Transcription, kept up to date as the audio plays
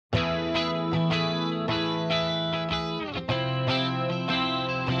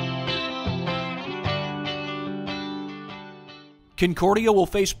Concordia will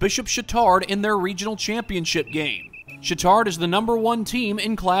face Bishop Chatard in their regional championship game. Chatard is the #1 team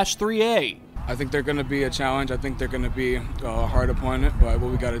in Class 3A. I think they're going to be a challenge. I think they're going to be a hard opponent, but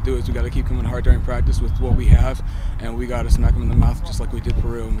what we got to do is we got to keep coming hard during practice with what we have, and we got to smack them in the mouth just like we did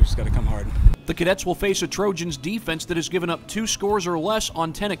Peru, and we just got to come hard. The Cadets will face a Trojans defense that has given up 2 scores or less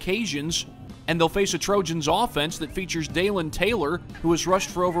on 10 occasions, and they'll face a Trojans offense that features Dalen Taylor, who has rushed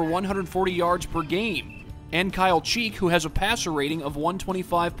for over 140 yards per game, and Kyle Cheek, who has a passer rating of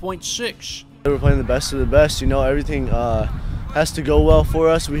 125.6. We're playing the best of the best. You know, everything has to go well for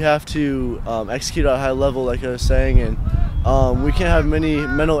us. We have to execute at a high level, like I was saying, and we can't have many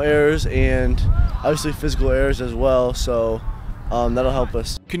mental errors and obviously physical errors as well, so that'll help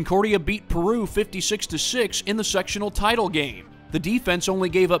us. Concordia beat Peru 56-6 in the sectional title game. The defense only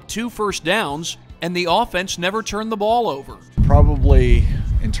gave up 2 first downs, and the offense never turned the ball over. Probably,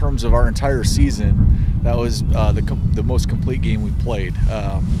 in terms of our entire season, that was the most complete game we played.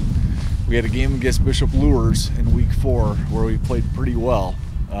 We had a game against Bishop Lures in week 4 where we played pretty well,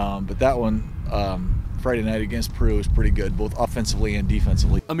 but that one, Friday night against Peru, was pretty good, both offensively and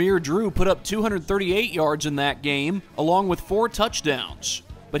defensively. Amir Drew put up 238 yards in that game, along with 4 touchdowns,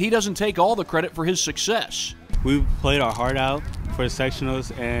 but he doesn't take all the credit for his success. We played our heart out for the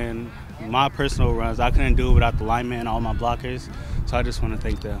sectionals, and my personal runs, I couldn't do it without the linemen and all my blockers, so I just want to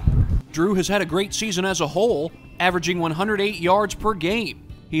thank them. Drew has had a great season as a whole, averaging 108 yards per game.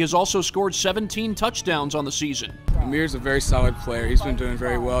 He has also scored 17 touchdowns on the season. Amir's a very solid player. He's been doing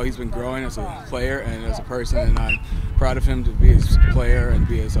very well. He's been growing as a player and as a person, and I'm proud of him to be his player and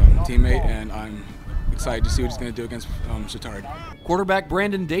be his teammate, and I'm excited to see what he's going to do against Chatard. Quarterback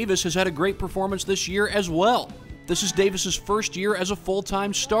Brandon Davis has had a great performance this year as well. This is Davis's first year as a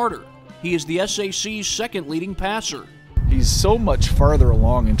full-time starter. He is the SAC's 2nd leading passer. He's so much farther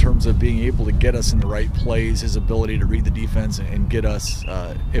along in terms of being able to get us in the right plays, his ability to read the defense and get us,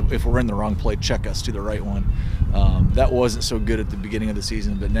 if we're in the wrong play, check us to the right one. That wasn't so good at the beginning of the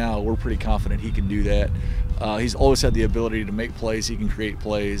season, but now we're pretty confident he can do that. He's always had the ability to make plays. He can create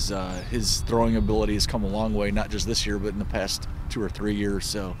plays. His throwing ability has come a long way, not just this year, but in the past 2 or 3 years,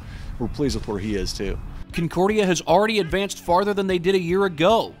 so we're pleased with where he is too. Concordia has already advanced farther than they did a year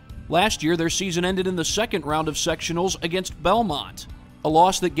ago. Last year, their season ended in the 2nd round of sectionals against Belmont, a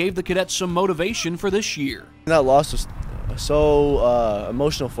loss that gave the Cadets some motivation for this year. That loss was so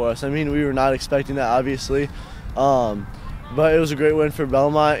emotional for us. I mean, we were not expecting that, obviously, but it was a great win for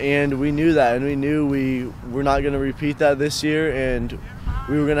Belmont, and we knew that, and we knew we were not going to repeat that this year, and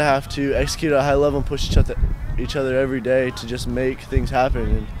we were going to have to execute at a high level and push each other every day to just make things happen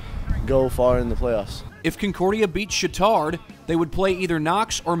and go far in the playoffs. If Concordia beats Chatard, they would play either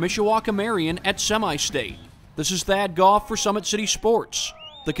Knox or Mishawaka-Marion at semi-state. This is Thad Goff for Summit City Sports.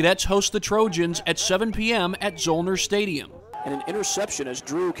 The Cadets host the Trojans at 7 p.m. at Zollner Stadium. And an interception as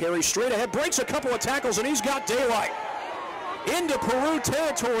Drew carries straight ahead, breaks a couple of tackles, and he's got daylight. Into Peru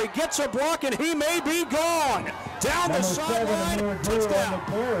territory, gets a block, and he may be gone. Down the sideline,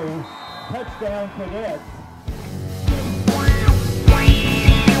 touchdown. Touchdown, Cadets.